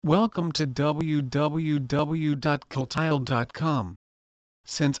Welcome to www.cultile.com.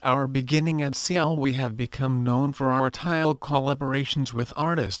 Since our beginning at CL, we have become known for our tile collaborations with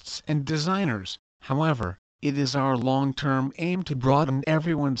artists and designers. However, it is our long-term aim to broaden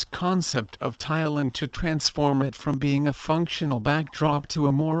everyone's concept of tile and to transform it from being a functional backdrop to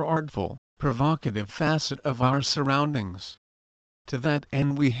a more artful, provocative facet of our surroundings. To that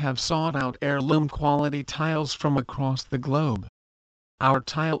end, we have sought out heirloom quality tiles from across the globe. Our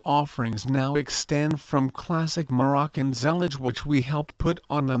tile offerings now extend from classic Moroccan zellage, which we helped put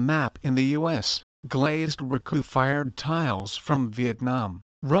on the map in the US, glazed Raku-fired tiles from Vietnam,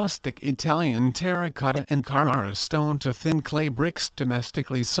 rustic Italian terracotta and Carrara stone, to thin clay bricks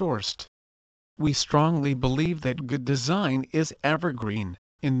domestically sourced. We strongly believe that good design is evergreen,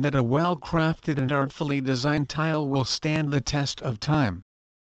 in that a well-crafted and artfully designed tile will stand the test of time.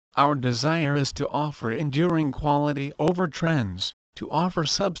 Our desire is to offer enduring quality over trends, to offer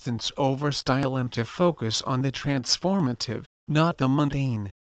substance over style, and to focus on the transformative, not the mundane.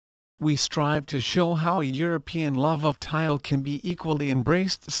 We strive to show how a European love of tile can be equally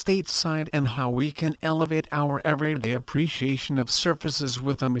embraced stateside, and how we can elevate our everyday appreciation of surfaces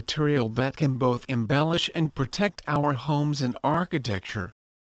with a material that can both embellish and protect our homes and architecture.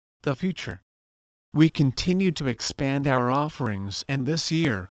 The future. We continue to expand our offerings, and this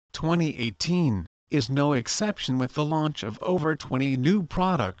year, 2018, is no exception, with the launch of over 20 new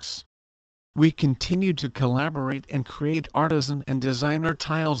products. We continue to collaborate and create artisan and designer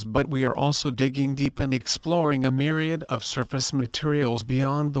tiles, but we are also digging deep and exploring a myriad of surface materials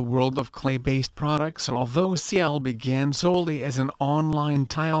beyond the world of clay-based products. Although CL began solely as an online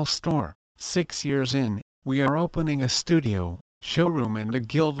tile store, 6 years in, we are opening a studio, showroom and a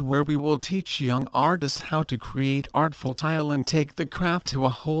guild where we will teach young artists how to create artful tile and take the craft to a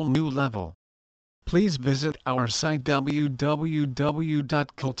whole new level. Please visit our site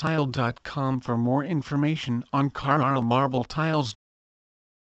www.cultile.com for more information on Carrara marble tiles.